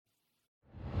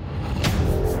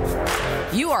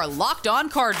You are Locked On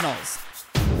Cardinals,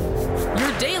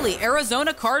 your daily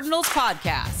Arizona Cardinals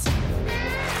podcast.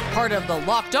 Part of the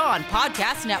Locked On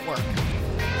Podcast Network,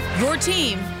 your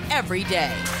team every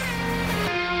day.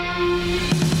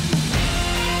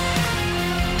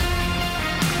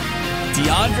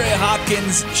 DeAndre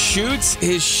Hopkins shoots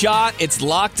his shot. It's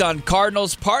Locked On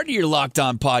Cardinals, part of your Locked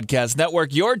On Podcast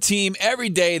Network, your team every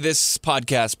day. This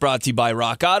podcast brought to you by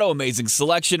Rock Auto. Amazing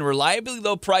selection, reliably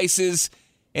low prices,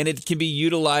 and it can be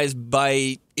utilized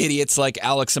by idiots like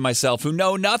Alex and myself who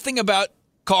know nothing about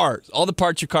cars, all the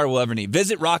parts your car will ever need.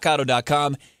 Visit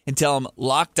rockauto.com and tell them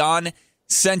Locked On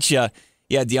sent you.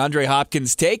 Yeah, DeAndre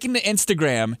Hopkins taking to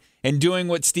Instagram and doing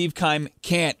what Steve Keim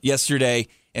can't yesterday,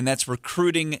 and that's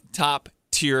recruiting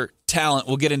top-tier talent.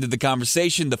 We'll get into the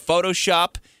conversation. The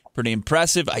Photoshop, pretty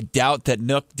impressive. I doubt that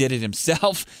Nook did it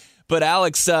himself. But,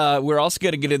 Alex, we're also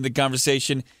going to get into the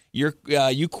conversation. You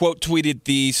quote tweeted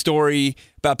the story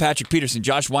about Patrick Peterson.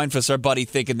 Josh Weinfuss, our buddy,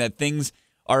 thinking that things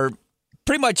are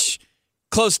pretty much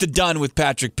close to done with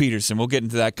Patrick Peterson. We'll get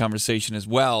into that conversation as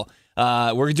well.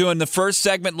 We're doing the first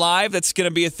segment live. That's going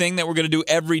to be a thing that we're going to do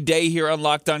every day here on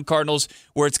Locked On Cardinals,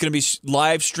 where it's going to be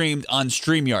live streamed on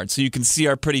StreamYard. So you can see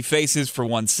our pretty faces for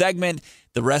one segment.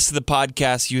 The rest of the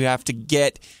podcast you have to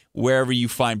get wherever you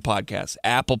find podcasts.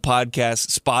 Apple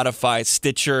Podcasts, Spotify,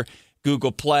 Stitcher,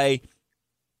 Google Play.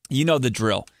 You know the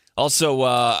drill. Also,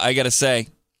 I got to say,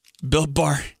 Built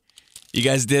Bar, you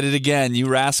guys did it again. You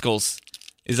rascals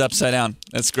is upside down.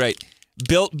 That's great.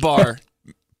 Built Bar,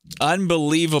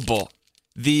 unbelievable.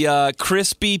 The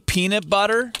crispy peanut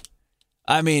butter,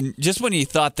 I mean, just when you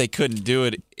thought they couldn't do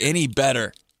it any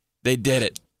better, they did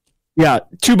it. Yeah,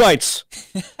 2 bites.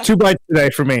 2 bites today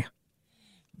for me.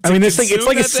 I mean, this thing, it's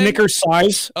like a Snickers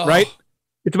size, right?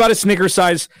 It's about a Snickers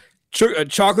size,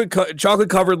 chocolate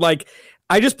covered, like,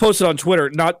 I just posted on Twitter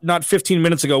not 15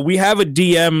 minutes ago. We have a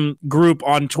DM group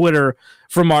on Twitter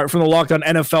from the Locked On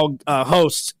NFL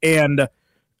hosts, and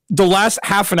the last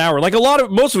half an hour, like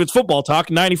most of it's football talk,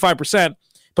 95%,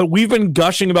 but we've been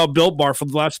gushing about Built Bar for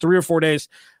the last 3 or 4 days.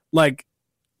 Like,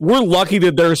 we're lucky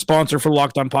that they're a sponsor for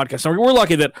Locked On Podcast. I mean, we're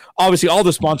lucky that obviously all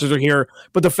the sponsors are here,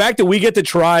 but the fact that we get to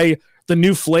try the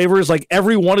new flavors, like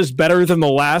every one is better than the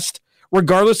last,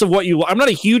 regardless of what you. I'm not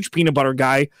a huge peanut butter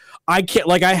guy. I can't,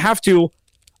 like, I have to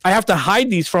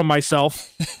hide these from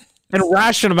myself and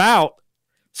ration them out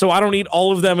so I don't eat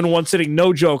all of them in one sitting.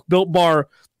 No joke. Built Bar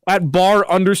at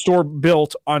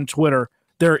bar_built on Twitter.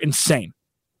 They're insane.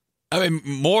 I mean,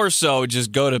 more so,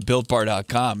 just go to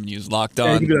BuiltBar.com and use Locked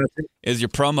On as your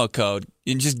promo code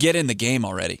and just get in the game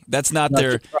already. That's not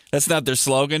their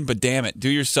slogan, but damn it, do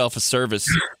yourself a service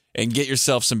and get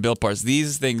yourself some Built Bars.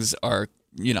 These things are,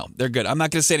 they're good. I'm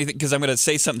not going to say anything because I'm going to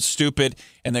say something stupid,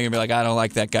 and they're going to be like, I don't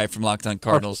like that guy from Locked On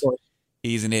Cardinals.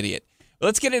 He's an idiot.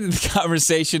 Let's get into the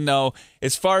conversation, though.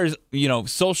 As far as,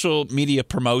 social media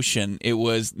promotion, it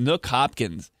was Nook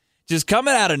Hopkins just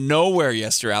coming out of nowhere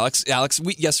yesterday, Alex.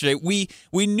 We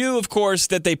knew, of course,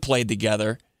 that they played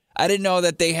together. I didn't know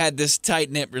that they had this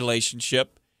tight-knit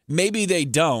relationship. Maybe they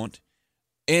don't.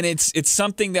 And it's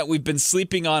something that we've been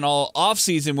sleeping on all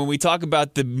offseason when we talk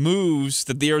about the moves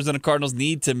that the Arizona Cardinals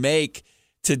need to make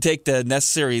to take the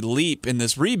necessary leap in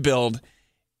this rebuild.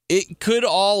 It could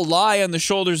all lie on the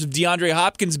shoulders of DeAndre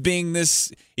Hopkins being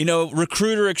this,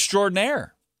 recruiter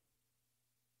extraordinaire.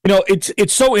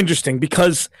 It's so interesting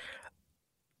because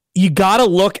you got to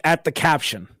look at the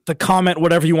caption, the comment,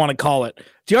 whatever you want to call it.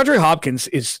 DeAndre Hopkins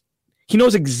he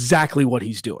knows exactly what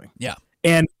he's doing. Yeah.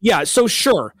 And yeah, so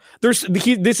sure, this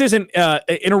isn't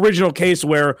an original case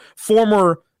where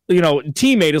former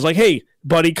teammate is like, hey,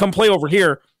 buddy, come play over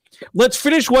here. Let's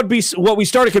finish what we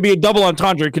started. It could be a double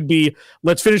entendre. It could be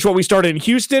let's finish what we started in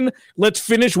Houston. Let's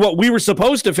finish what we were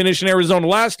supposed to finish in Arizona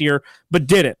last year, but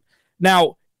didn't.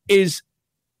 Now, is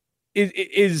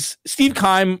Steve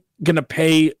Keim going to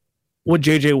pay what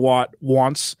J.J. Watt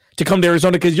wants to come to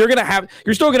Arizona? Because you're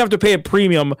still going to have to pay a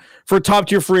premium for top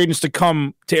tier free agents to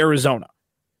come to Arizona.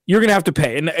 You're going to have to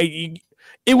pay, and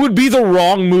it would be the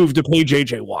wrong move to pay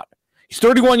J.J. Watt. He's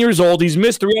 31 years old. He's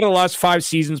missed 3 out of the last 5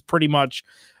 seasons, pretty much.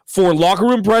 For locker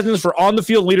room presence, for on the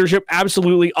field leadership,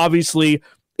 absolutely, obviously,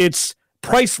 it's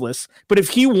priceless. But if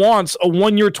he wants a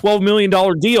 1-year, $12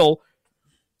 million deal,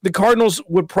 the Cardinals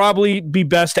would probably be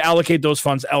best to allocate those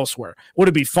funds elsewhere. Would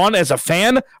it be fun as a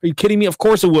fan? Are you kidding me? Of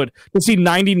course it would. To see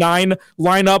 99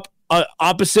 line up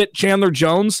opposite Chandler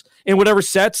Jones in whatever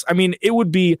sets. I mean, it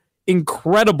would be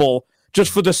incredible just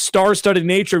for the star-studded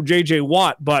nature of J.J.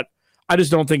 Watt, but I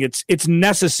just don't think it's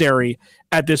necessary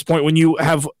at this point when you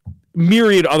have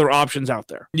myriad other options out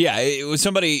there. Yeah, it was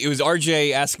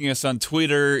RJ asking us on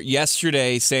Twitter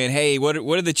yesterday saying, hey, what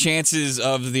are the chances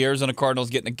of the Arizona Cardinals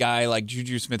getting a guy like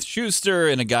Juju Smith-Schuster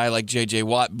and a guy like J.J.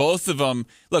 Watt? Both of them,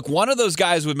 look, one of those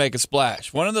guys would make a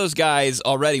splash. One of those guys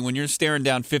already, when you're staring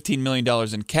down $15 million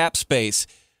in cap space,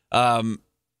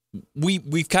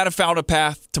 we've kind of found a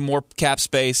path to more cap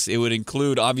space. It would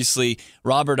include, obviously,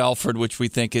 Robert Alford, which we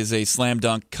think is a slam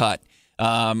dunk cut.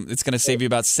 It's going to save you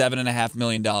about $7.5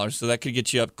 million, so that could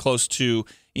get you up close to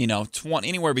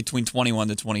anywhere between 21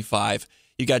 to 25.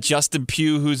 You got Justin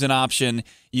Pugh, who's an option.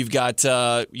 You've got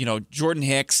Jordan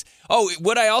Hicks. Oh,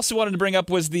 what I also wanted to bring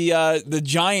up was the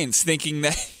Giants thinking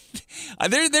that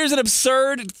there's an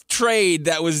absurd trade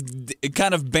that was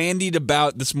kind of bandied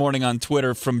about this morning on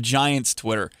Twitter from Giants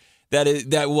Twitter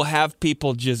that will have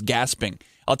people just gasping.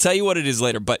 I'll tell you what it is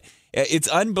later, but it's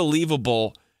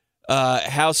unbelievable.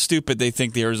 How stupid they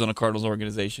think the Arizona Cardinals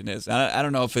organization is. I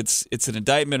don't know if it's an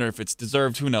indictment or if it's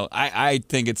deserved. Who knows? I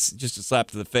think it's just a slap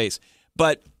to the face.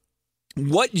 But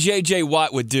what J.J.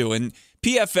 Watt would do, and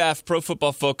PFF, Pro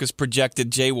Football Focus,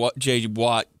 projected J.J.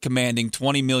 Watt commanding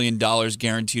 $20 million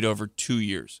guaranteed over 2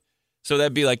 years. So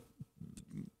that'd be like,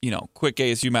 quick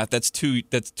ASU math. That's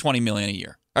 $20 million a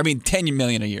year. I mean, $10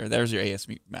 million a year. There's your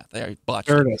ASU math. I botched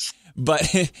it. There it is. But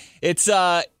it's,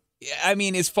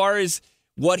 as far as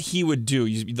what he would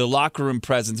do, the locker room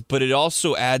presence, but it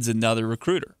also adds another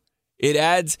recruiter. It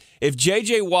adds, if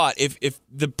J.J. Watt, if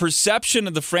the perception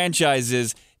of the franchise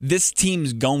is this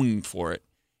team's going for it,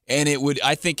 and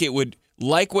I think it would,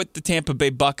 like what the Tampa Bay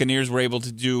Buccaneers were able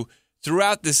to do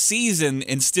throughout the season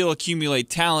and still accumulate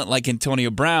talent like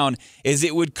Antonio Brown, is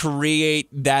it would create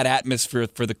that atmosphere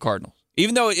for the Cardinals.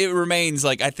 Even though it remains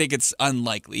I think it's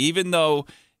unlikely. Even though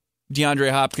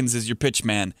DeAndre Hopkins is your pitch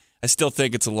man, I still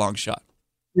think it's a long shot.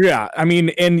 Yeah,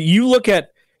 and you look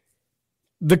at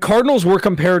the Cardinals were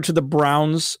compared to the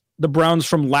Browns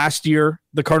from last year.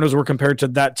 The Cardinals were compared to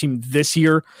that team this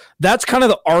year. That's kind of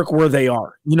the arc where they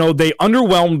are. They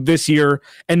underwhelmed this year,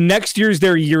 and next year's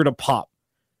their year to pop.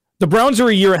 The Browns are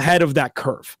a year ahead of that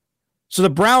curve. So the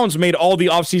Browns made all the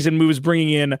offseason moves,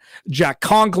 bringing in Jack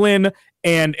Conklin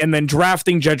and then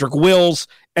drafting Jedrick Wills,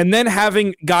 and then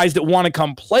having guys that want to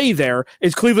come play there.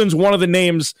 Is Cleveland's one of the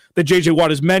names that J.J.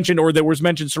 Watt has mentioned, or that was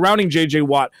mentioned surrounding J.J.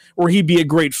 Watt, where he'd be a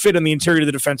great fit in the interior of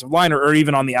the defensive line or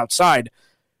even on the outside.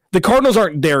 The Cardinals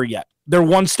aren't there yet. They're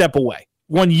one step away,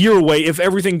 1 year away, if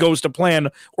everything goes to plan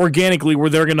organically,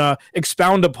 where they're going to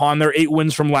expound upon their 8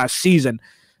 wins from last season.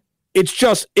 It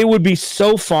would be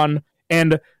so fun.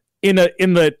 And in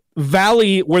the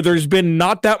valley where there's been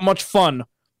not that much fun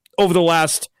over the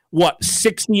last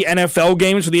 60 NFL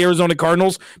games for the Arizona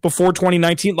Cardinals before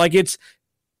 2019,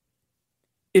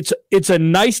 it's a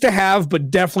nice to have, but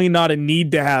definitely not a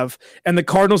need to have, and the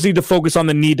Cardinals need to focus on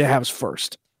the need to haves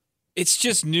first. It's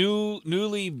just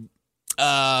newly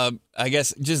I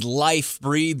guess just life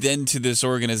breathed into this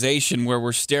organization where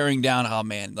we're staring down, oh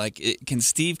man, can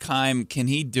Steve Keim, can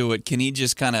he do it? Can he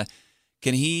just can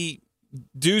he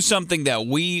do something that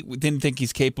we didn't think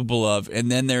he's capable of? And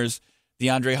then there's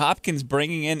DeAndre Hopkins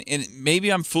bringing in, and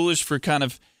maybe I'm foolish for kind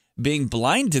of being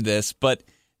blind to this, but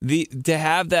to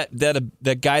have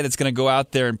that guy that's going to go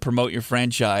out there and promote your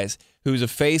franchise, who's a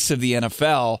face of the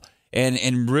NFL,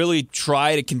 and really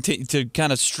try to continue to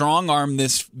kind of strong arm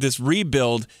this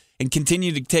rebuild and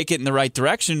continue to take it in the right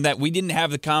direction, that we didn't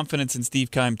have the confidence in Steve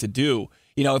Keim to do.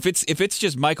 If it's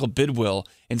just Michael Bidwill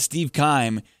and Steve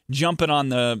Keim jumping on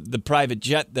the private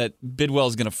jet that Bidwill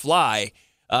is going to fly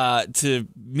to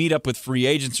meet up with free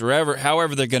agents or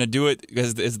however they're going to do it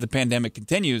as the pandemic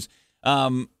continues.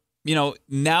 Now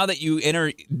that you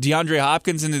enter DeAndre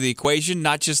Hopkins into the equation,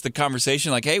 not just the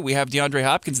conversation hey, we have DeAndre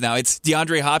Hopkins now. It's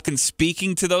DeAndre Hopkins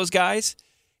speaking to those guys.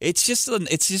 It's just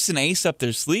an ace up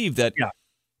their sleeve that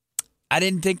I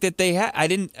didn't think that they had.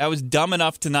 I was dumb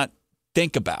enough to not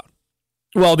think about.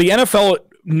 Well, the NFL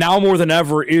now more than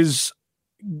ever is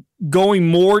going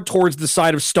more towards the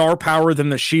side of star power than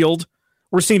the shield.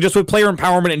 We're seeing just with player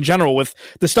empowerment in general, with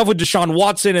the stuff with Deshaun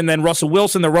Watson and then Russell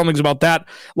Wilson, the rumblings about that.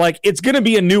 It's going to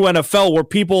be a new NFL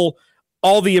where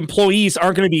all the employees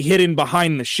aren't going to be hidden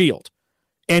behind the shield.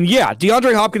 And yeah,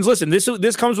 DeAndre Hopkins, listen,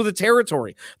 this comes with the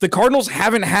territory. The Cardinals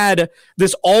haven't had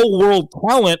this all-world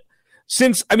talent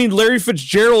since, Larry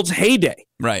Fitzgerald's heyday.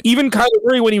 Right. Even Kyler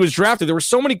Murray, when he was drafted, there were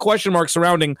so many question marks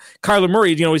surrounding Kyler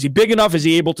Murray. Is he big enough? Is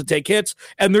he able to take hits?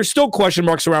 And there's still question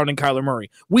marks surrounding Kyler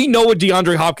Murray. We know what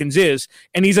DeAndre Hopkins is,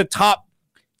 and he's a top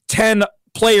 10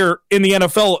 player in the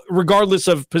NFL, regardless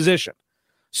of position.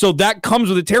 So that comes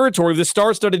with the territory of the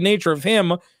star-studded nature of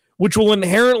him, which will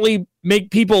inherently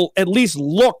make people at least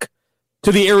look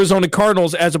to the Arizona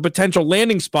Cardinals as a potential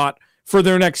landing spot for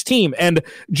their next team. And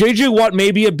J.J. Watt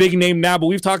may be a big name now, but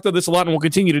we've talked about this a lot and we'll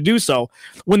continue to do so.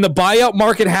 When the buyout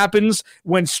market happens,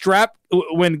 when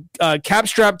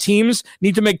cap-strapped teams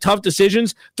need to make tough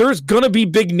decisions, there's going to be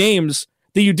big names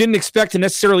that you didn't expect to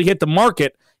necessarily hit the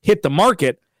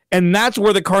market, and that's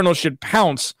where the Cardinals should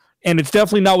pounce. And it's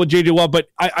definitely not with J.J. Watt, but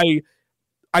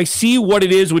I see what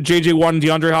it is with J.J. Watt and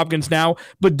DeAndre Hopkins now,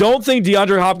 but don't think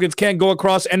DeAndre Hopkins can't go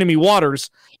across enemy waters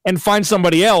and find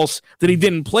somebody else that he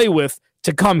didn't play with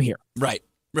to come here. Right,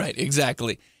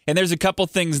 exactly. And there's a couple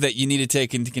things that you need to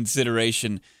take into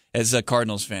consideration as a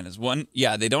Cardinals fan. Is one,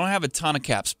 they don't have a ton of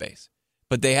cap space,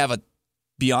 but they have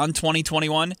beyond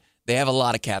 2021, they have a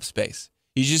lot of cap space.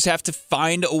 You just have to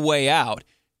find a way out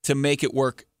to make it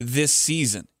work this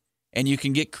season, and you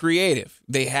can get creative.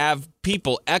 They have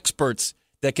people, experts,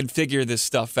 that can figure this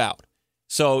stuff out.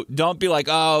 So don't be like,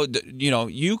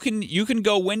 you can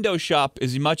go window shop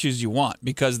as much as you want,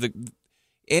 because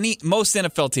most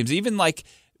NFL teams, even like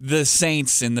the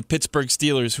Saints and the Pittsburgh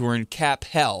Steelers, who are in cap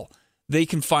hell, they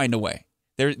can find a way.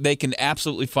 They can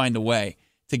absolutely find a way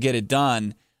to get it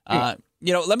done. Let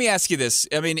me ask you this.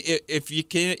 I mean, if you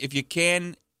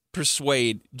can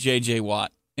persuade J.J.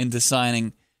 Watt into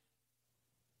signing,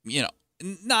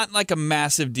 not like a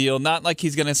massive deal, not like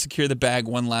he's going to secure the bag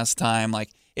one last time. Like,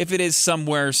 if it is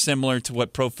somewhere similar to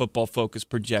what Pro Football Focus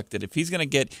projected, if he's going to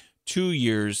get 2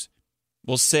 years,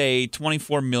 we'll say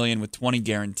 $24 million with $20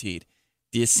 guaranteed,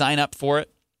 do you sign up for it?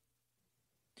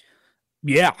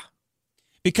 Yeah.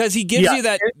 Because he gives you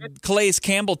that Calais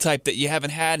Campbell type that you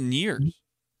haven't had in years.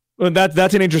 Well,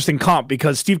 that's an interesting comp,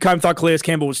 because Steve Keim thought Calais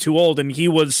Campbell was too old, and he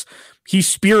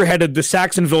spearheaded the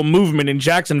Saxonville movement in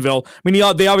Jacksonville. I mean,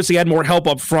 they obviously had more help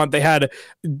up front. They had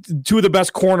two of the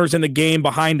best corners in the game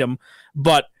behind him,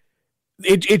 but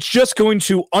it's just going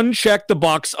to uncheck the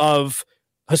box of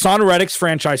Hassan Reddick's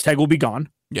franchise tag will be gone.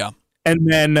 Yeah. And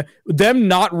then them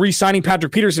not re-signing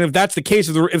Patrick Peterson, if that's the case,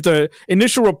 if the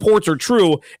initial reports are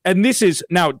true, and this is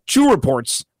now 2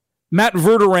 reports, Matt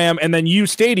Verderame and then U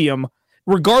Stadium,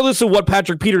 regardless of what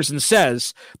Patrick Peterson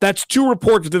says, that's 2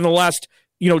 reports within the last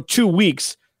 2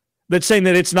 weeks that's saying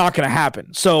that it's not going to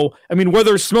happen. So, I mean, where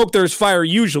there's smoke, there's fire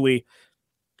usually.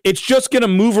 It's just going to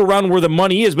move around where the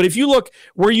money is. But if you look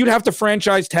where you'd have to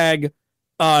franchise tag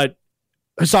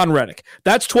Hassan Reddick,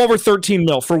 that's 12 or 13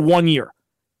 mil for 1 year.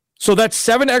 So that's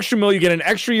 7 extra mil. You get an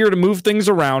extra year to move things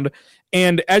around.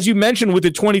 And as you mentioned with the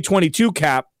 2022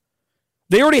 cap,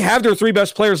 they already have their 3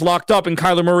 best players locked up in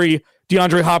Kyler Murray,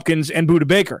 DeAndre Hopkins, and Budda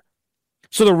Baker.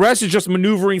 So the rest is just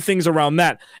maneuvering things around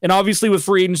that. And obviously with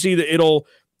free agency,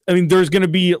 there's going to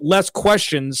be less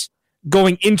questions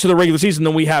going into the regular season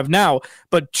than we have now.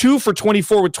 But 2 for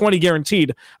 24 with 20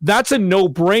 guaranteed, that's a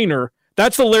no-brainer.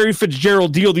 That's the Larry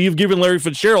Fitzgerald deal that you've given Larry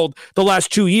Fitzgerald the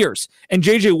last 2 years. And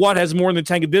J.J. Watt has more in the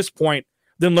tank at this point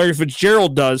than Larry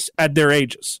Fitzgerald does at their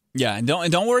ages. Yeah, and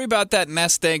don't worry about that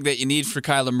nest egg that you need for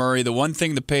Kyler Murray. The one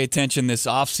thing to pay attention this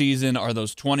offseason are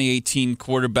those 2018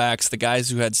 quarterbacks, the guys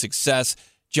who had success.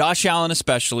 Josh Allen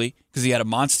especially, because he had a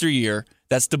monster year.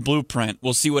 That's the blueprint.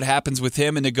 We'll see what happens with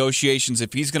him in negotiations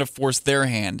if he's going to force their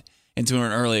hand into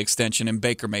an early extension, in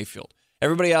Baker Mayfield.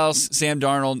 Everybody else, Sam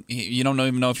Darnold, you don't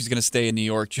even know if he's going to stay in New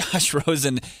York. Josh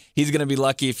Rosen, he's going to be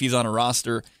lucky if he's on a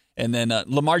roster. And then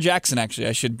Lamar Jackson, actually,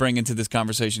 I should bring into this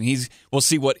conversation. We'll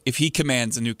see if he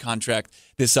commands a new contract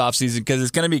this offseason, because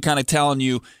it's going to be kind of telling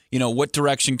you, what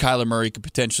direction Kyler Murray could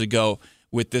potentially go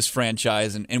with this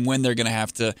franchise and when they're going to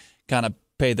have to kind of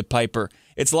pay the piper.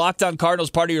 It's Locked On Cardinals,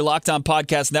 part of your Locked On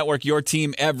Podcast Network, your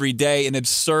team every day. An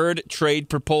absurd trade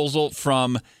proposal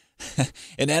from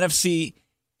an NFC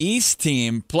East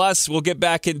team. Plus, we'll get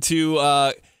back into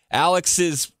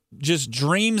Alex's just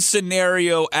dream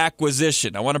scenario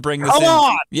acquisition. I want to bring this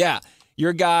in. Yeah,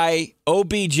 your guy,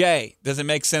 OBJ, doesn't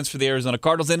make sense for the Arizona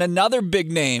Cardinals. And another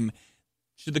big name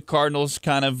should the Cardinals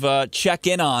kind of check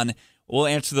in on. We'll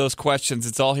answer those questions.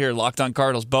 It's all here, Locked On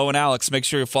Cardinals. Bo and Alex, make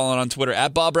sure you're following on Twitter,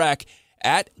 at Bob Rack,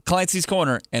 at Clancy's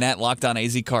Corner, and at Locked On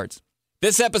AZ Cards.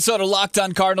 This episode of Locked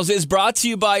On Cardinals is brought to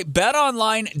you by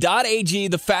BetOnline.ag,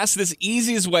 the fastest,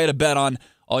 easiest way to bet on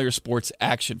all your sports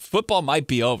action. Football might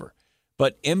be over,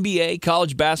 but NBA,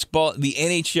 college basketball, the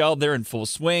NHL, they're in full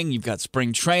swing. You've got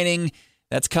spring training.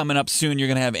 That's coming up soon. You're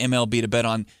going to have MLB to bet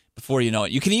on before you know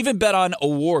it. You can even bet on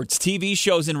awards, TV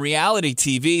shows, and reality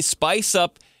TV. Spice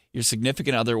up your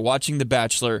significant other watching The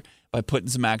Bachelor by putting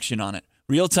some action on it.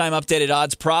 Real-time updated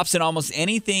odds, props, and almost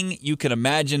anything you can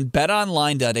imagine.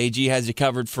 BetOnline.ag has you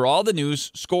covered for all the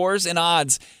news, scores, and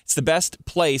odds. It's the best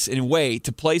place and way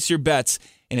to place your bets,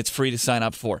 and it's free to sign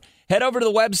up for. Head over to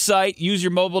the website, use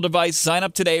your mobile device, sign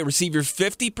up today, receive your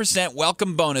 50%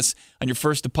 welcome bonus on your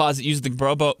first deposit using the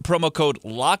promo code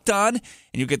LOCKEDON, and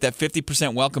you'll get that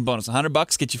 50% welcome bonus.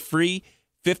 $100 get you free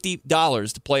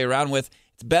 $50 to play around with.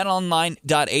 It's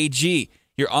betonline.ag,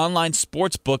 your online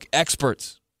sportsbook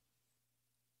experts.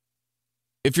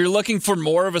 If you're looking for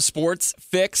more of a sports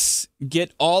fix,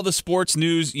 get all the sports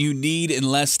news you need in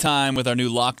less time with our new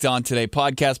Locked On Today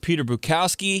podcast. Peter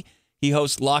Bukowski, he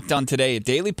hosts Locked On Today, a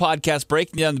daily podcast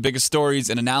breaking down the biggest stories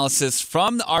and analysis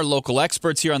from our local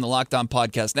experts here on the Locked On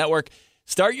Podcast Network.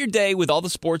 Start your day with all the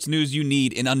sports news you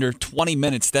need in under 20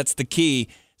 minutes. That's the key.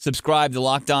 Subscribe to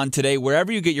Locked On Today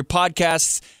wherever you get your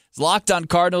podcasts. It's Locked On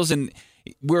Cardinals, and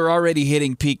we're already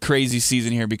hitting peak crazy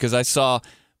season here because I saw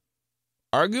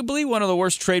arguably one of the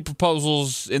worst trade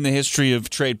proposals in the history of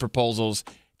trade proposals.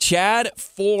 Chad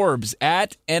Forbes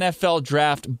at NFL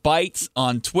Draft Bites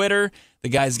on Twitter. The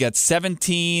guy's got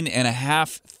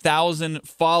 17,500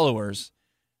 followers.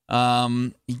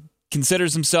 He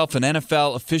considers himself an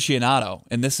NFL aficionado,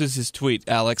 and this is his tweet,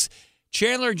 Alex.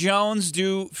 Chandler Jones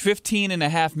due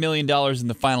 $15.5 million in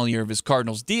the final year of his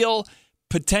Cardinals deal.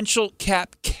 Potential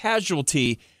cap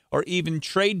casualty or even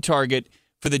trade target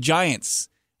for the Giants,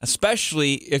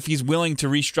 especially if he's willing to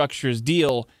restructure his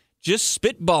deal. Just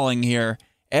spitballing here,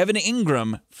 Evan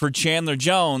Ingram for Chandler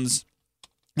Jones,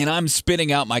 and I'm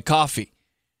spitting out my coffee.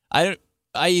 I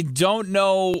don't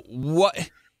know what.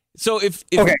 So if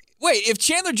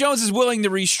Chandler Jones is willing to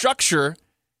restructure,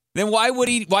 then why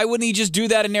wouldn't he just do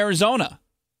that in Arizona?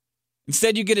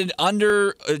 Instead, you get an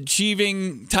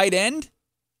underachieving tight end.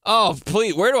 Oh,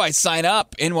 please, where do I sign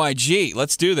up? NYG,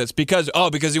 let's do this because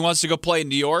he wants to go play in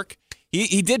New York.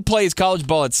 He did play his college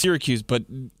ball at Syracuse, but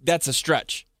that's a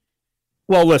stretch.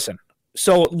 Well, listen.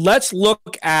 So let's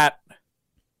look at.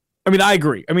 I mean, I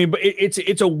agree. I mean, but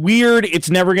it's a weird, it's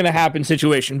never going to happen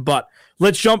situation. But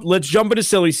let's jump into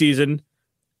silly season.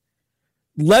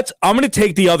 I'm going to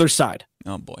take the other side.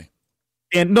 Oh boy.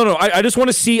 And no, I just want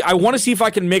to see. I want to see if I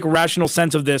can make rational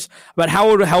sense of this about how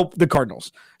it would help the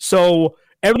Cardinals. So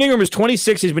Evan Ingram is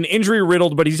 26. He's been injury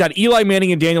riddled, but he's had Eli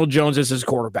Manning and Daniel Jones as his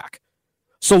quarterback.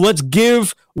 So let's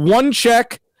give one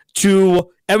check to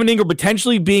Evan Ingram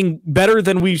potentially being better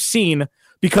than we've seen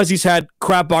because he's had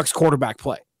crap box quarterback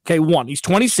play. Okay, one. He's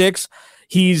 26.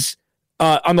 He's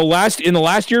in the last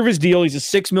year of his deal, he's a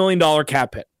 $6 million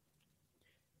cap hit.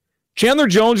 Chandler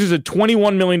Jones is a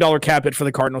 $21 million cap hit for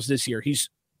the Cardinals this year.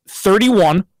 He's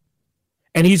 31,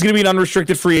 and he's going to be an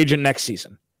unrestricted free agent next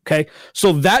season. Okay,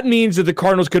 so that means that the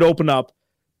Cardinals could open up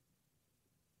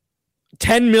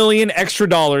 $10 million extra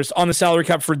dollars on the salary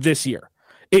cap for this year.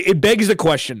 It begs the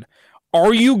question: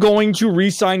 are you going to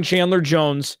re-sign Chandler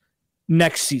Jones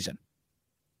next season?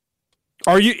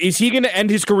 Is he going to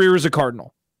end his career as a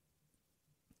Cardinal?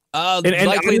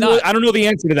 Likely not. I don't know the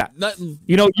answer to that.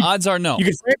 Odds are no.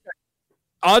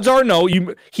 Odds are no.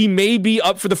 He may be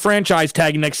up for the franchise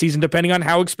tag next season, depending on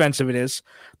how expensive it is.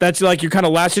 That's like your kind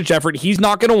of last-ditch effort. He's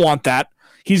not going to want that.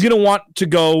 He's going to want to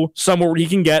go somewhere where he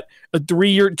can get a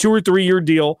 2 or 3 year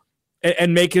deal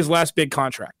and make his last big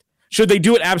contract. Should they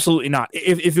do it? Absolutely not.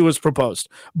 If it was proposed,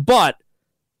 but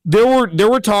there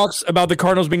were talks about the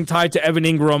Cardinals being tied to Evan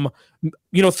Ingram,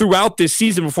 throughout this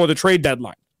season before the trade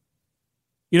deadline.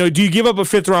 Do you give up a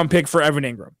 5th round pick for Evan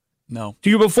Ingram? No.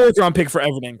 Do you give a 4th round pick for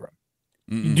Evan Ingram?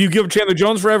 Mm-mm. Do you give Chandler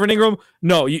Jones for Evan Ingram?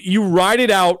 No. You ride it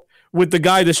out with the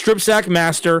guy, the strip sack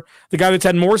master, the guy that's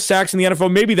had more sacks in the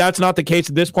NFL. Maybe that's not the case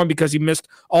at this point because he missed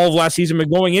all of last season,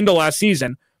 but going into last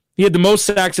season, he had the most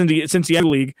sacks since the end of the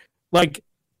league. Like,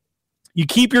 you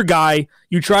keep your guy,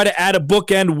 you try to add a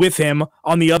bookend with him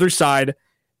on the other side,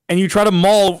 and you try to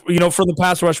maul, for the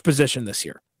pass rush position this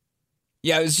year.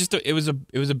 Yeah, it was just it was a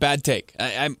bad take.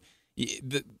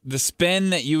 The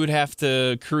spin that you would have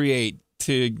to create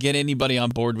to get anybody on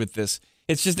board with this.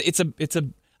 It's a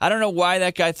I don't know why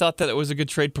that guy thought that it was a good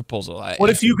trade proposal. What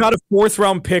if you got a 4th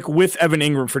round pick with Evan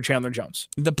Ingram for Chandler Jones?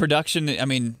 The production, I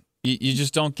mean, you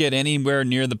just don't get anywhere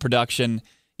near the production.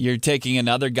 You're taking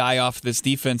another guy off this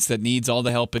defense that needs all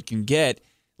the help it can get.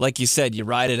 Like you said, you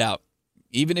ride it out.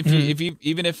 Even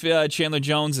if Chandler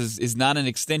Jones is not an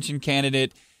extension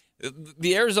candidate,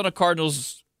 the Arizona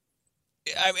Cardinals.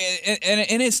 I mean,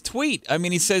 in his tweet,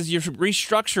 he says you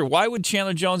restructure. Why would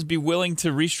Chandler Jones be willing to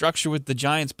restructure with the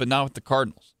Giants but not with the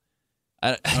Cardinals?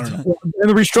 I don't know. And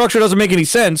the restructure doesn't make any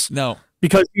sense. No,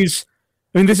 because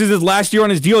this is his last year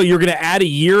on his deal. You're going to add a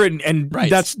year, and right.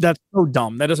 That's so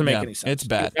dumb. That doesn't make any sense. It's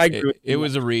bad. I agree. It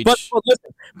was a reach.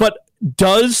 But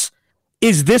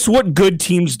is this what good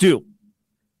teams do?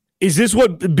 Is this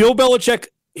what Bill Belichick?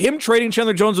 Him trading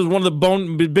Chandler Jones was one of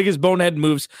the biggest bonehead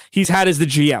moves he's had as the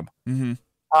GM. Mm-hmm.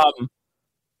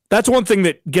 That's one thing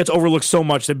that gets overlooked so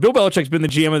much, that Bill Belichick's been the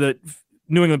GM of the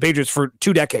New England Patriots for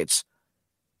 2 decades.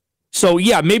 So,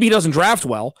 yeah, maybe he doesn't draft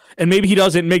well, and maybe he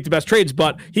doesn't make the best trades,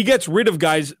 but he gets rid of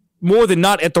guys more than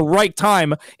not at the right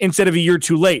time instead of a year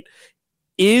too late.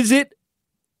 Is it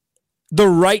the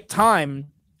right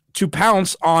time to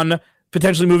pounce on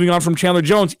potentially moving on from Chandler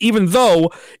Jones, even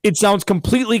though it sounds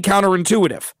completely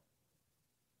counterintuitive?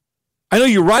 I know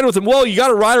you ride with him. Well, you got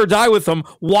to ride or die with him.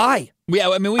 Why? Yeah,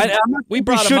 I mean, we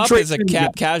brought him up as a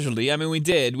cap casualty. I mean, we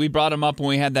did. We brought him up when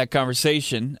we had that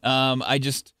conversation.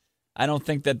 I don't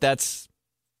think that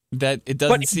it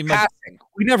doesn't seem like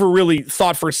we never really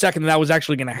thought for a second that was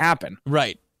actually going to happen.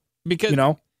 Right. Because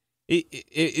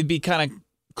it'd be kind of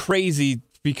crazy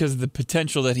because of the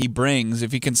potential that he brings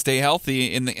if he can stay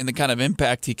healthy in the kind of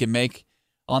impact he can make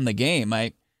on the game.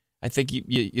 I think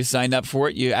you signed up for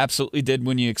it. You absolutely did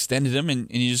when you extended him,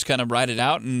 and you just kind of ride it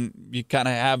out, and you kind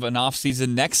of have an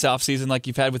next offseason like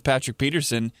you've had with Patrick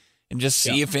Peterson, and just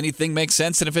see if anything makes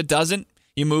sense. And if it doesn't,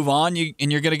 you move on,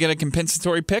 and you're going to get a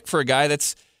compensatory pick for a guy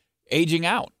that's aging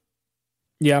out.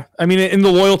 Yeah, I mean, in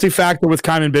the loyalty factor with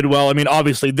Kymon Bidwell, I mean,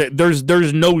 obviously, there's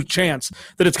no chance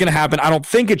that it's going to happen. I don't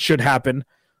think it should happen.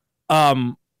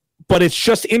 But it's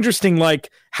just interesting, like,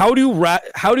 how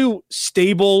do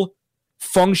stable,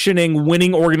 functioning,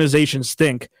 winning organizations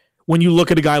think when you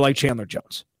look at a guy like Chandler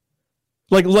Jones?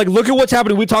 Like look at what's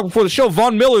happening. We talked before the show.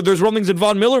 Von Miller, there's rumblings that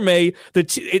Von Miller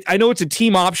I know it's a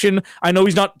team option. I know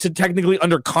he's not technically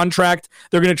under contract.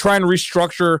 They're going to try and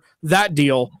restructure that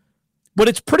deal. But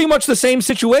it's pretty much the same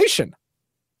situation.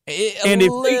 A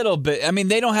little bit. I mean,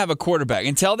 they don't have a quarterback.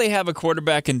 Until they have a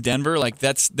quarterback in Denver, like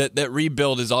that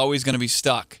rebuild is always going to be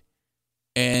stuck.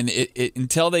 And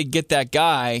until they get that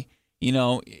guy,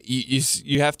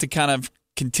 you have to kind of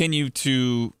continue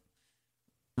to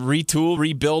retool,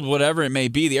 rebuild, whatever it may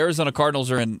be. The Arizona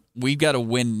Cardinals are in we've got to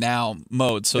win now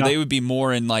mode. So they would be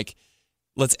more in like,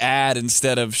 let's add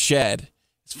instead of shed,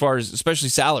 as far as especially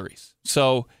salaries.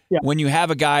 So when you have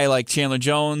a guy like Chandler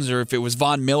Jones, or if it was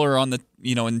Von Miller on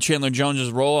in Chandler Jones'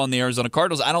 role on the Arizona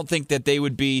Cardinals, I don't think that they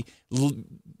would be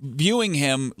viewing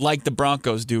him like the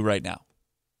Broncos do right now.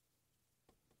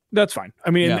 That's fine.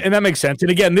 I mean, and that makes sense.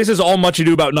 And again, this is all much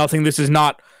ado about nothing. This is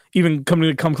not even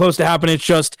come close to happen. It's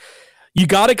just, you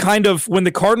got to kind of, when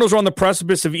the Cardinals are on the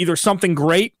precipice of either something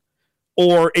great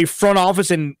or a front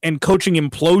office and coaching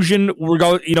implosion,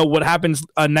 what happens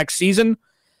next season,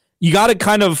 you got to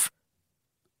kind of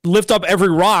lift up every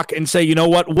rock and say, you know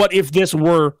what if this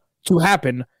were to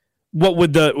happen? What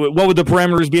would the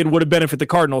parameters be, and would it benefit the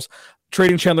Cardinals?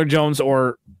 Trading Chandler Jones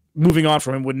or moving on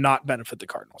from him would not benefit the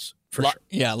Cardinals, for sure.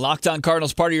 Yeah, Locked On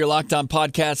Cardinals, part of your Locked On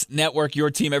Podcast Network,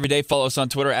 your team every day. Follow us on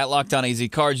Twitter at Locked On AZ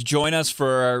Cards. Join us for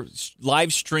our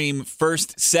live stream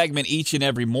first segment each and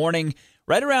every morning,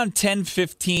 right around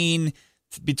 10:15,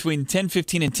 between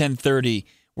 10:15 and 10:30.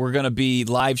 We're going to be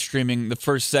live streaming the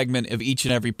first segment of each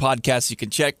and every podcast. You can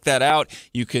check that out.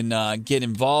 You can get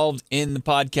involved in the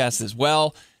podcast as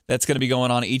well. That's going to be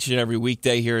going on each and every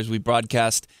weekday here as we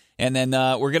broadcast. And then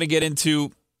we're going to get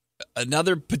into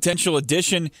another potential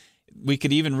addition. We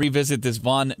could even revisit this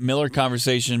Von Miller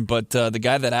conversation, but the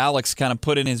guy that Alex kind of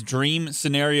put in his dream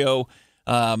scenario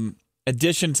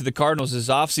addition to the Cardinals this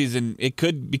offseason, it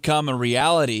could become a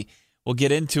reality. We'll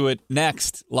get into it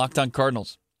next. Locked On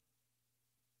Cardinals.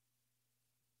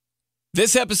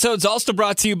 This episode's also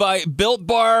brought to you by Built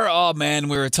Bar. Oh, man,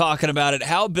 we were talking about it.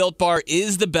 How Built Bar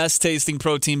is the best tasting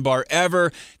protein bar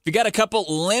ever. We got a couple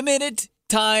limited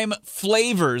time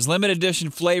flavors, limited edition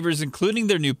flavors, including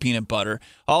their new peanut butter.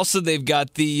 Also, they've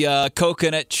got the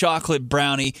coconut chocolate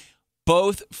brownie.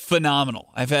 Both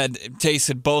phenomenal. I've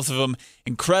tasted both of them.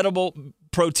 Incredible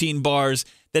protein bars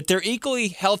that they're equally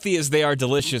healthy as they are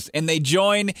delicious. And they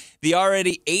join the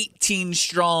already 18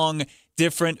 strong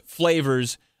different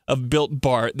flavors of Built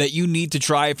Bar that you need to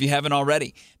try if you haven't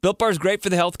already. Built Bar is great for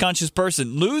the health-conscious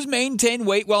person. Maintain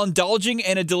weight while indulging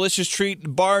in a delicious treat. The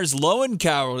bar is low in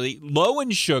calorie, low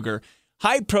in sugar,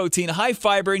 high protein, high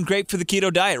fiber, and great for the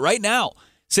keto diet. Right now,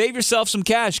 save yourself some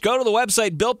cash. Go to the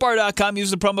website, BuiltBar.com.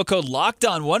 Use the promo code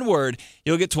LOCKEDON, one word.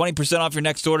 You'll get 20% off your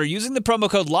next order using the promo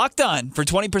code LOCKEDON for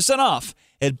 20% off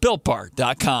at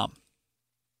BuiltBar.com.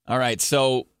 All right,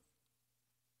 so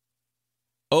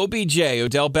OBJ,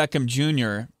 Odell Beckham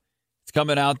Jr., it's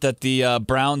coming out that the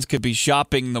Browns could be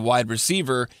shopping the wide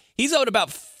receiver. He's owed about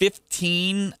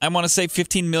 $15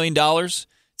 million. It's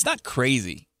not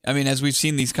crazy. I mean, as we've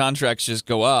seen these contracts just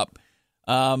go up,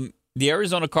 the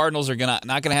Arizona Cardinals are not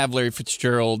going to have Larry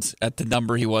Fitzgerald at the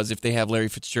number he was if they have Larry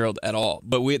Fitzgerald at all.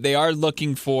 But they are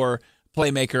looking for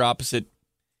playmaker opposite,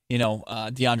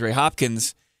 DeAndre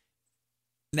Hopkins.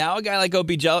 now a guy like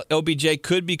OBJ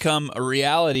could become a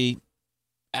reality.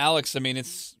 Alex, I mean,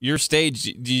 it's your stage.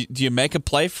 Do you make a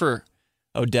play for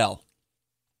Odell?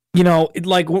 You know,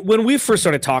 like when we first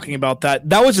started talking about that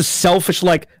was a selfish,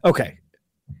 like, okay.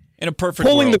 In a perfect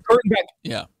pulling world. the curtain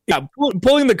back. Yeah,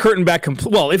 pulling the curtain back.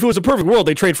 Well, if it was a perfect world,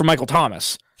 they trade for Michael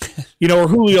Thomas, or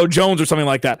Julio Jones or something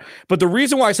like that. But the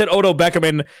reason why I said Odell Beckham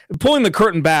and pulling the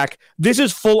curtain back, this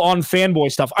is full-on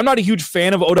fanboy stuff. I'm not a huge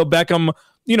fan of Odell Beckham,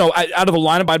 out of the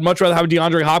lineup. I'd much rather have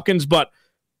DeAndre Hopkins, but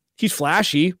he's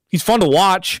flashy. He's fun to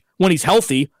watch when he's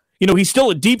healthy. He's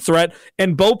still a deep threat,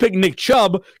 and Bo picked Nick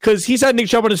Chubb because he's had Nick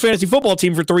Chubb on his fantasy football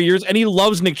team for 3 years, and he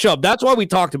loves Nick Chubb. That's why we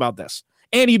talked about this.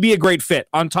 And he'd be a great fit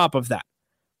on top of that.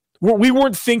 We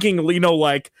weren't thinking,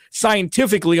 like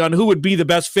scientifically on who would be the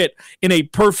best fit in a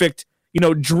perfect,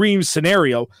 dream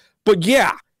scenario. But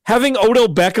yeah, having Odell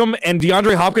Beckham and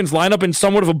DeAndre Hopkins line up in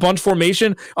somewhat of a bunch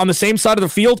formation on the same side of the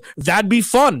field, that'd be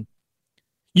fun.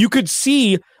 You could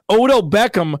see Odell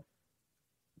Beckham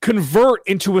convert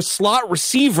into a slot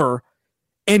receiver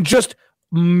and just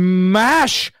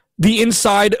mash the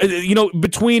inside,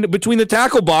 between the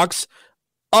tackle box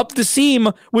up the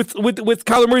seam with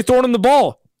Kyler Murray throwing him the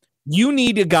ball. You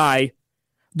need a guy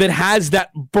that has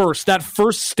that burst, that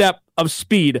first step of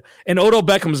speed, and Odell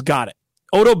Beckham's got it.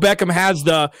 Odell Beckham has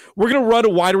we're going to run a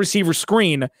wide receiver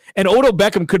screen, and Odell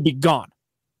Beckham could be gone.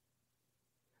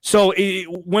 So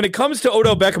when it comes to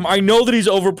Odell Beckham, I know that he's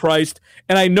overpriced,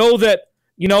 and I know that,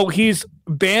 he's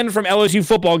banned from LSU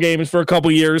football games for a couple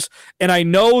years, and I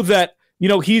know that,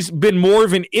 he's been more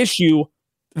of an issue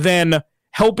than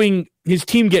helping his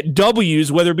team get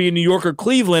W's, whether it be in New York or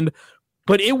Cleveland,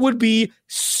 but it would be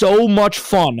so much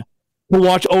fun to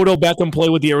watch Odell Beckham play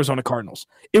with the Arizona Cardinals.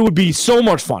 It would be so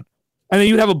much fun. And then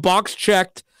you'd have a box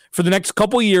checked for the next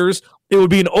couple of years. It would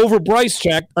be an overpriced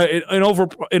check, an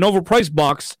overpriced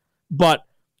box, but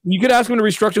you could ask him to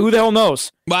restructure. Who the hell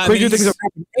knows? Well, Crazy things have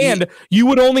happened. And you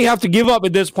would only have to give up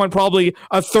at this point probably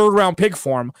a third-round pick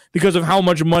for him because of how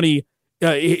much money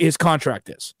his contract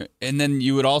is. And then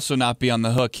you would also not be on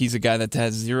the hook. He's a guy that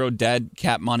has zero dead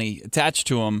cap money attached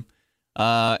to him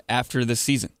after this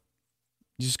season.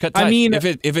 You just cut ties. I mean, if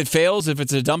it fails, if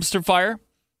it's a dumpster fire,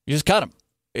 you just cut him.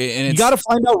 And you got to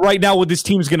find out right now what this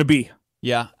team's going to be.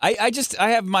 Yeah, I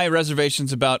have my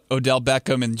reservations about Odell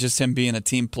Beckham and just him being a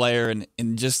team player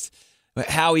and just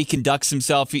how he conducts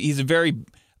himself. He's a very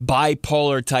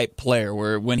bipolar type player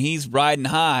where when he's riding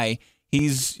high,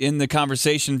 he's in the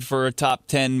conversation for a top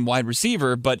 10 wide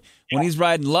receiver. But when he's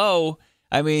riding low,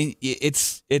 I mean,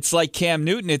 it's like Cam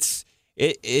Newton. It's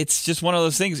just one of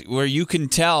those things where you can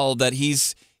tell that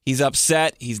he's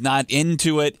upset. He's not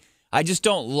into it. I just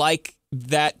don't like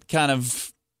that kind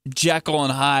of Jekyll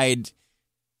and Hyde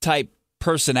type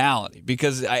personality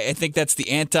because I think that's the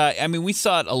I mean, we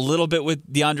saw it a little bit with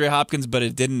DeAndre Hopkins, but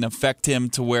it didn't affect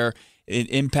him to where it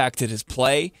impacted his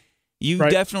play. You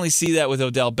definitely see that with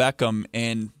Odell Beckham,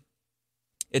 and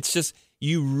it's just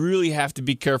you really have to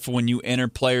be careful when you enter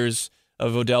players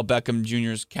of Odell Beckham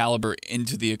Jr.'s caliber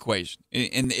into the equation.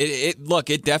 And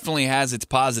it definitely has its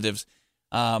positives.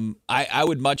 I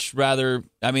would much rather,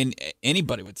 I mean,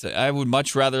 anybody would say, I would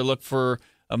much rather look for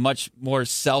a much more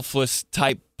selfless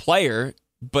type player,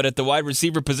 but at the wide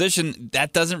receiver position,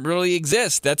 that doesn't really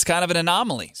exist. That's kind of an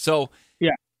anomaly. So,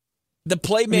 yeah, the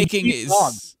playmaking is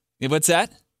dogs. What's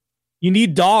that? You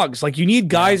need dogs, like you need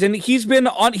guys, and he's been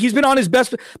on his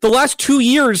best. The last 2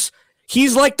 years,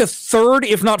 he's like the third,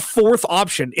 if not fourth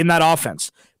option in that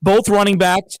offense. Both running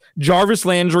backs, Jarvis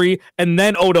Landry, and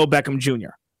then Odell Beckham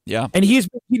Jr. Yeah, and he's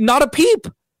not a peep.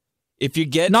 If you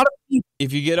get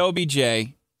OBJ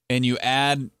and you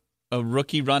add a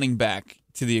rookie running back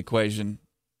to the equation,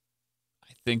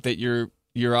 I think that your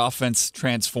offense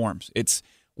transforms. It's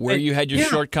where you had your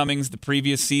shortcomings the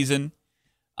previous season.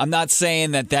 I'm not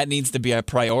saying that needs to be a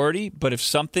priority, but if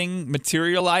something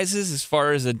materializes as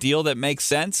far as a deal that makes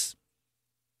sense,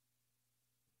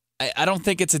 I don't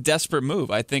think it's a desperate move.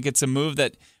 I think it's a move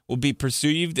that will be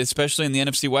perceived, especially in the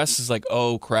NFC West, as like,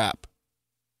 oh, crap.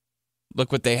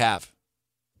 Look what they have.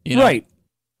 Right.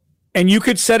 And you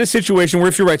could set a situation where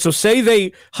if you're right, so say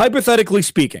they, hypothetically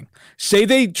speaking, say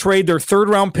they trade their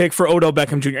third-round pick for Odell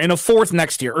Beckham Jr. and a fourth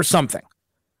next year or something.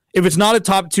 If it's not a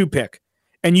top 2 pick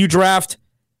and you draft,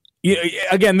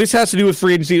 again, this has to do with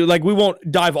free agency. Like, we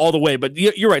won't dive all the way, but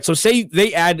you're right. So say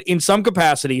they add in some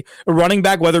capacity a running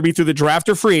back, whether it be through the draft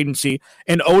or free agency,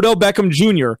 and Odell Beckham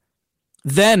Jr.,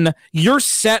 then you're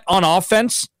set on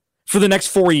offense for the next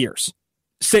 4 years.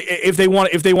 Say if they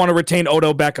want to retain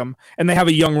Odell Beckham and they have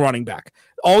a young running back,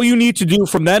 all you need to do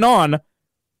from then on,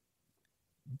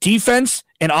 defense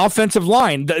and offensive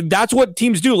line. That's what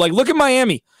teams do. Like, look at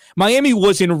Miami. Miami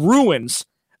was in ruins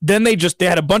Then they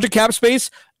had a bunch of cap space,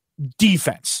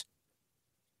 defense.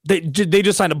 They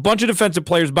just signed a bunch of defensive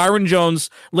players: Byron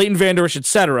Jones, Leighton Vander Esch,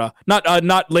 etc.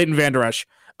 Not Leighton Vander Esch,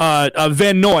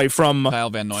 Van Noy from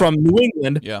New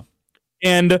England. Yeah,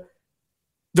 and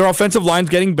their offensive line's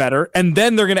getting better, and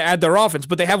then they're going to add their offense.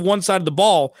 But they have one side of the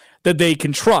ball that they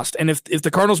can trust, and if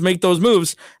the Cardinals make those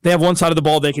moves, they have one side of the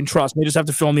ball they can trust. They just have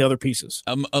to fill in the other pieces.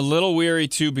 I'm a little weary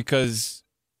too because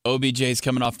OBJ's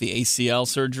coming off the ACL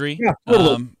surgery.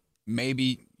 Yeah,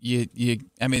 maybe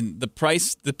I mean the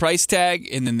price tag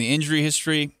and then the injury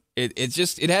history.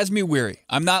 It has me weary.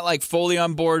 I'm not like fully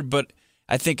on board, but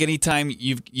I think anytime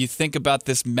you think about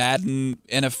this Madden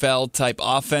NFL type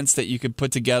offense that you could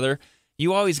put together,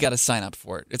 you always got to sign up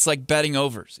for it. It's like betting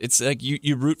overs. It's like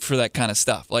you root for that kind of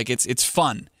stuff. Like it's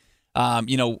fun.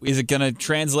 Is it going to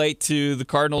translate to the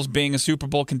Cardinals being a Super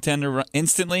Bowl contender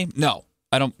instantly? No,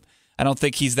 I don't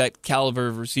think he's that caliber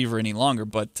of receiver any longer.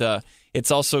 But it's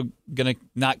also going to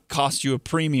not cost you a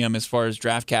premium as far as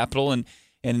draft capital. And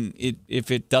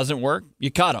if it doesn't work,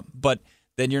 you cut him. But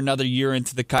then you're another year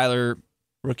into the Kyler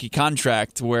rookie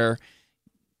contract where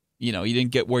you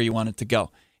didn't get where you wanted to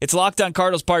go. It's Locked On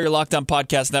Cardinals, part of your Locked On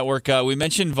Podcast Network. We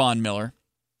mentioned Von Miller.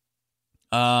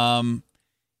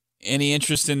 Any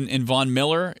interest in Von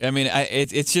Miller? I mean,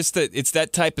 it's just that it's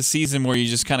that type of season where you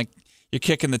just kind of you're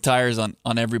kicking the tires on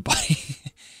everybody.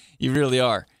 You really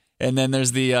are. And then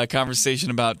there's the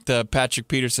conversation about Patrick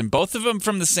Peterson. Both of them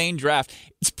from the same draft.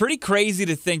 It's pretty crazy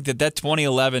to think that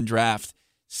 2011 draft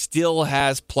still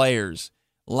has players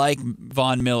like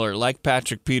Von Miller, like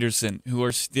Patrick Peterson, who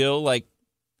are still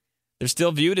they're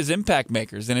still viewed as impact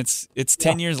makers, and it's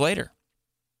 10 years later.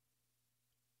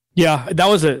 Yeah, that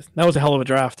was a hell of a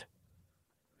draft.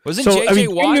 Wasn't J.J.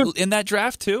 Watt in that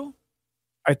draft too?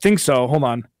 I think so. Hold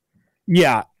on.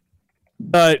 Yeah.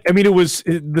 It was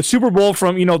the Super Bowl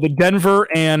from, the Denver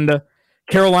and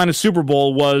Carolina Super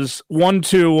Bowl was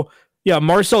 1-2. Yeah,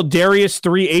 Marcel Darius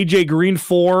 3, AJ Green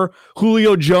 4,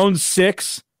 Julio Jones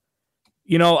 6.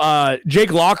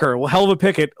 Jake Locker, hell of a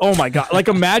pick. Oh my God. Like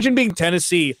imagine being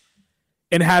Tennessee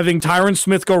and having Tyron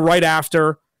Smith go right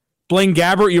after, Blaine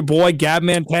Gabbert, your boy,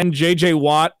 Gabman 10, J.J.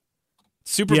 Watt.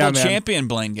 Super Bowl champion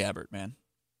Blaine Gabbert, man.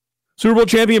 Super Bowl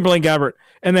champion Blaine Gabbert.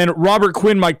 And then Robert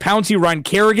Quinn, Mike Pouncey, Ryan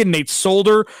Kerrigan, Nate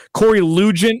Solder, Corey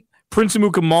Lugent, Prince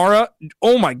Amukamara.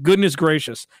 Oh, my goodness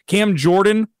gracious. Cam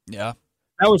Jordan. Yeah.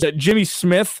 That was it. Jimmy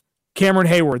Smith, Cameron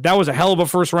Hayward. That was a hell of a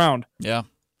first round. Yeah.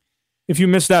 If you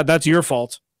missed that, that's your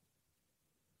fault.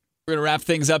 We're going to wrap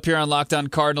things up here on Locked On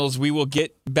Cardinals. We will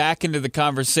get back into the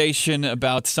conversation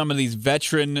about some of these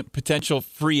veteran potential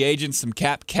free agents, some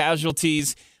cap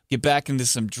casualties, get back into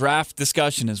some draft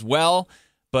discussion as well.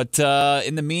 But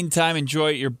in the meantime,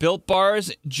 enjoy your Built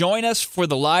Bars. Join us for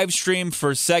the live stream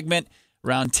for a segment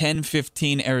around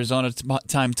 10:15 Arizona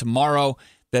time tomorrow.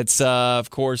 That's, of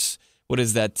course, what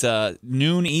is that,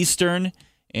 noon Eastern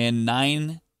and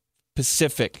 9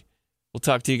 Pacific. We'll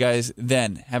talk to you guys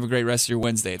then. Have a great rest of your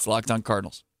Wednesday. It's Locked On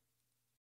Cardinals.